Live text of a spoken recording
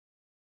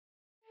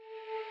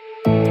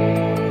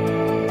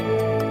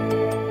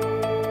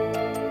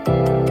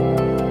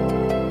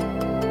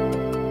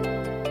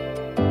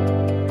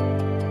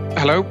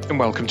Hello and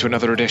welcome to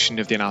another edition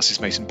of the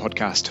Analysys Mason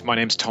podcast. My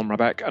name's Tom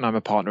Rabeck and I'm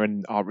a partner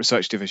in our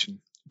research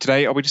division.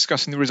 Today I'll be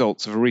discussing the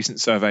results of a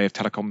recent survey of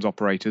telecoms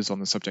operators on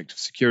the subject of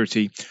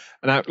security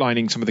and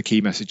outlining some of the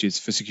key messages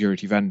for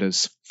security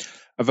vendors.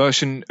 A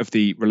version of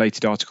the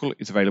related article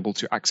is available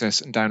to access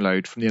and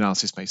download from the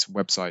Analysys Mason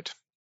website.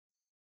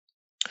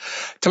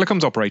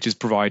 Telecoms operators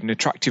provide an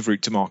attractive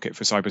route to market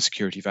for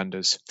cybersecurity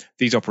vendors.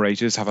 These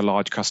operators have a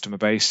large customer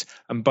base,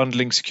 and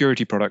bundling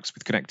security products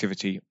with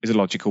connectivity is a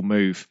logical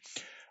move.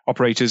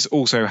 Operators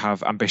also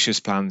have ambitious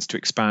plans to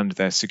expand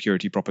their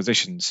security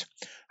propositions.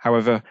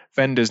 However,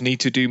 vendors need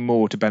to do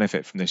more to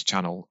benefit from this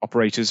channel.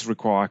 Operators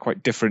require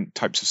quite different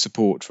types of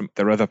support from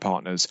their other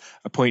partners,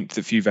 a point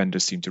that few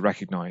vendors seem to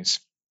recognise.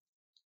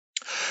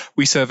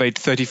 We surveyed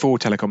 34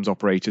 telecoms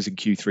operators in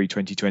Q3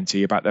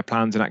 2020 about their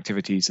plans and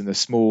activities in the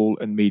small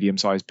and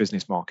medium-sized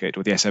business market,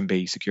 or the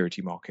SMB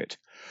security market.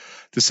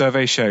 The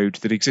survey showed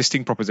that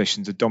existing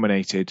propositions are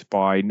dominated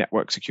by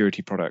network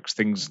security products,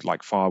 things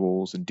like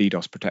firewalls and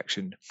DDoS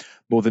protection.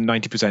 More than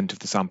 90% of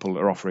the sample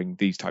are offering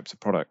these types of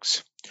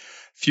products.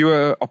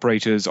 Fewer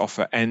operators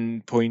offer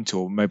endpoint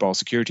or mobile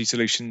security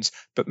solutions,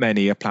 but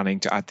many are planning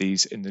to add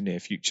these in the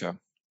near future.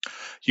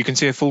 You can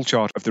see a full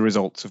chart of the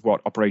results of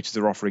what operators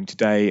are offering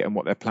today and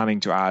what they're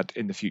planning to add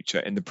in the future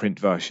in the print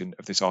version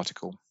of this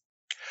article.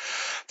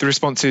 The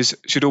responses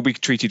should all be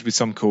treated with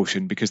some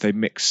caution because they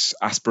mix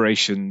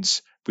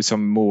aspirations with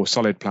some more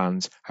solid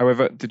plans.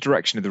 However, the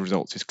direction of the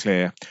results is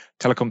clear.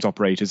 Telecoms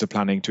operators are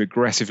planning to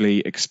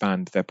aggressively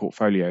expand their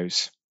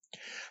portfolios.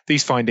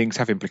 These findings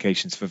have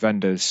implications for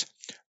vendors.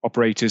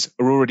 Operators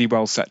are already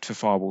well set for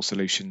firewall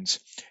solutions.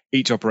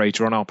 Each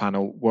operator on our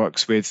panel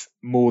works with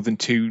more than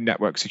 2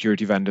 network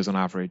security vendors on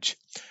average.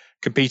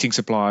 Competing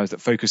suppliers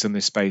that focus on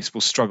this space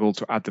will struggle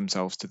to add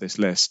themselves to this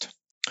list.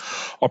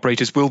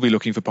 Operators will be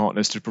looking for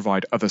partners to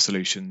provide other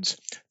solutions,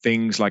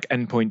 things like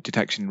endpoint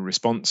detection and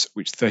response,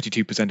 which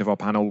 32% of our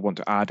panel want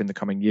to add in the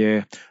coming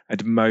year,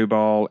 and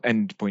mobile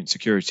endpoint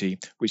security,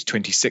 which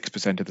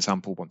 26% of the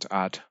sample want to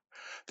add.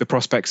 The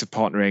prospects of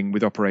partnering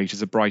with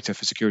operators are brighter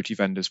for security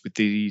vendors with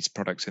these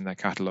products in their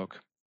catalogue.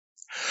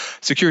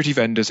 Security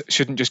vendors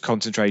shouldn't just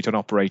concentrate on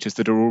operators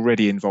that are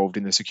already involved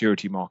in the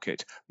security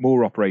market.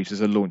 More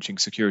operators are launching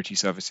security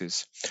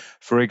services.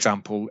 For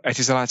example,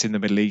 Etisalat in the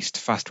Middle East,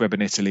 Fastweb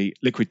in Italy,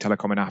 Liquid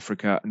Telecom in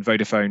Africa, and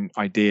Vodafone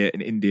Idea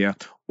in India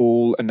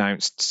all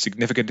announced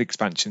significant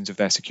expansions of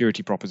their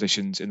security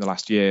propositions in the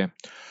last year.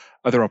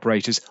 Other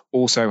operators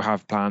also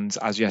have plans,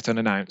 as yet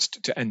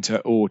unannounced, to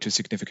enter or to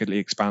significantly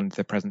expand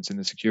their presence in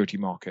the security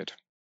market.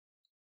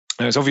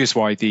 Now, it's obvious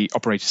why the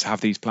operators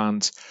have these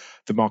plans.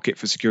 The market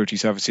for security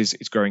services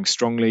is growing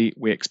strongly.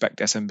 We expect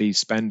SMB's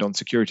spend on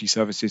security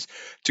services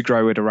to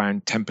grow at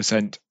around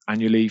 10%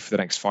 annually for the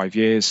next 5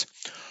 years.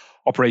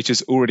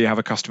 Operators already have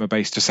a customer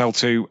base to sell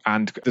to,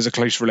 and there's a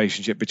close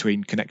relationship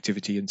between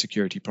connectivity and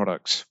security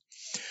products.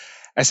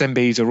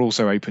 SMBs are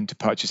also open to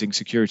purchasing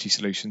security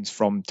solutions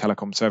from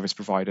telecom service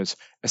providers,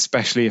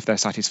 especially if they're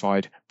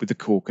satisfied with the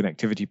core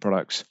connectivity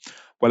products.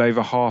 Well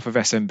over half of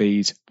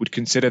SMBs would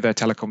consider their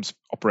telecoms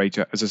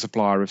operator as a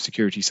supplier of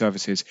security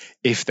services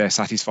if they're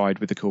satisfied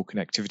with the core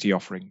connectivity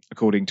offering,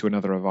 according to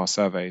another of our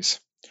surveys.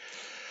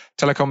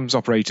 Telecoms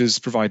operators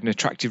provide an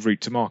attractive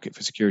route to market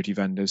for security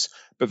vendors,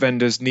 but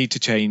vendors need to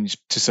change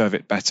to serve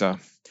it better.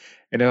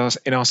 In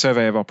our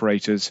survey of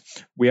operators,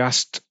 we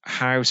asked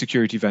how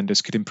security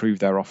vendors could improve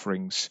their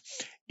offerings.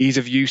 Ease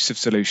of use of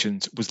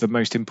solutions was the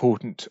most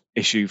important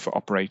issue for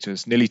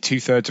operators. Nearly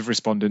 2/3 of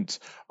respondents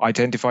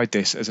identified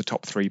this as a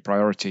top 3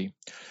 priority.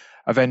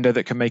 A vendor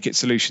that can make its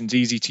solutions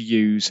easy to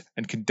use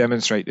and can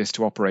demonstrate this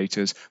to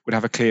operators would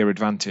have a clear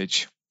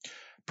advantage.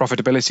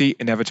 Profitability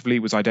inevitably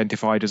was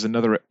identified as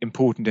another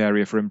important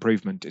area for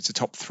improvement. It's a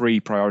top 3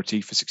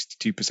 priority for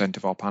 62%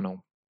 of our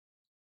panel.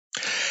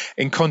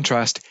 In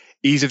contrast,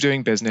 ease of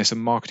doing business and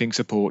marketing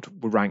support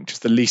were ranked as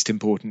the least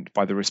important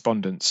by the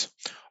respondents.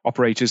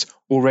 Operators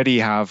already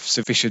have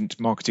sufficient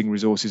marketing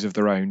resources of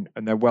their own,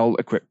 and they're well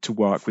equipped to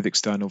work with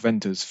external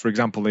vendors. For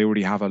example, they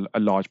already have a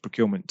large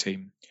procurement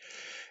team.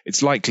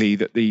 It's likely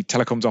that the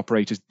telecoms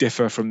operators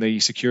differ from the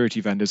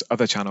security vendors'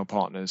 other channel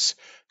partners,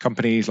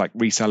 companies like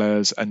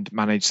resellers and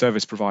managed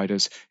service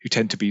providers who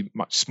tend to be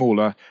much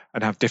smaller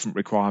and have different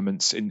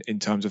requirements in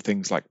terms of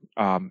things like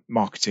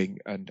marketing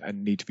and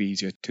need to be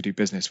easier to do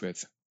business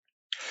with.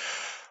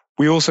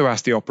 We also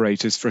asked the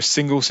operators for a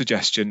single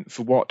suggestion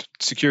for what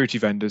security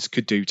vendors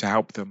could do to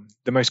help them.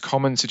 The most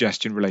common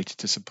suggestion related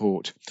to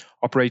support.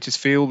 Operators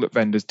feel that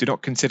vendors do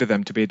not consider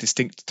them to be a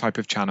distinct type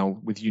of channel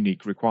with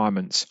unique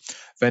requirements.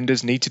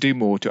 Vendors need to do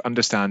more to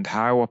understand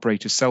how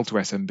operators sell to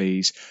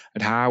SMBs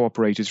and how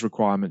operators'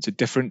 requirements are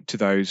different to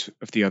those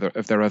of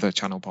their other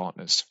channel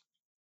partners.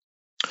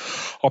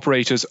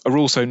 Operators are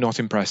also not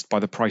impressed by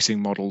the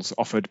pricing models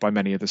offered by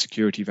many of the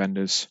security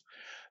vendors.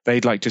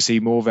 They'd like to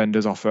see more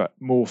vendors offer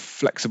more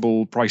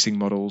flexible pricing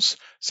models,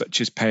 such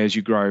as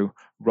pay-as-you-grow,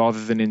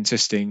 rather than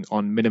insisting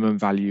on minimum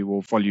value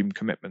or volume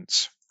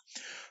commitments.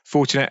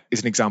 Fortinet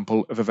is an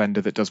example of a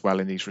vendor that does well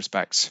in these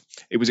respects.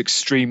 It was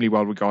extremely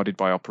well regarded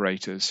by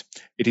operators.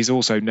 It is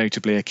also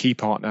notably a key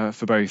partner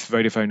for both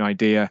Vodafone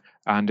Idea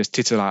and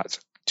Titalat,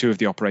 two of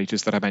the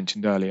operators that I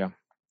mentioned earlier.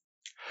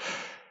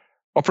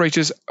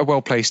 Operators are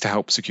well placed to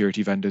help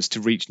security vendors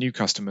to reach new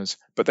customers,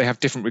 but they have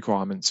different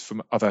requirements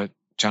from other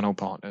channel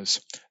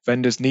partners.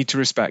 Vendors need to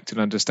respect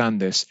and understand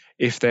this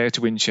if they are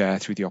to win share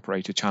through the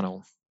operator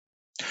channel.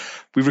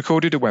 We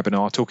recorded a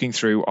webinar talking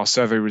through our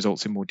survey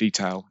results in more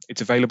detail.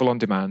 It's available on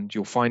demand.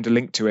 You'll find a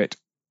link to it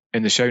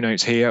in the show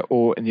notes here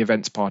or in the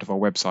events part of our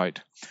website.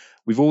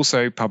 We've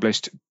also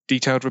published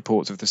detailed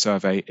reports of the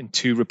survey in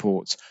 2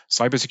 reports,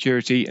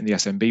 Cybersecurity in the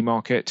SMB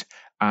market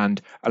and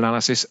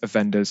Analysis of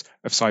Vendors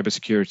of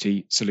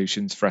Cybersecurity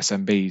Solutions for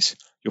SMBs.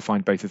 You'll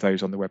find both of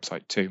those on the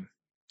website too.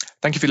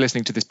 Thank you for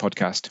listening to this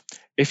podcast.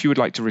 If you would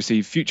like to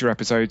receive future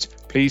episodes,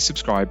 please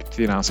subscribe to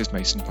the Analysys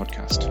Mason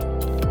podcast.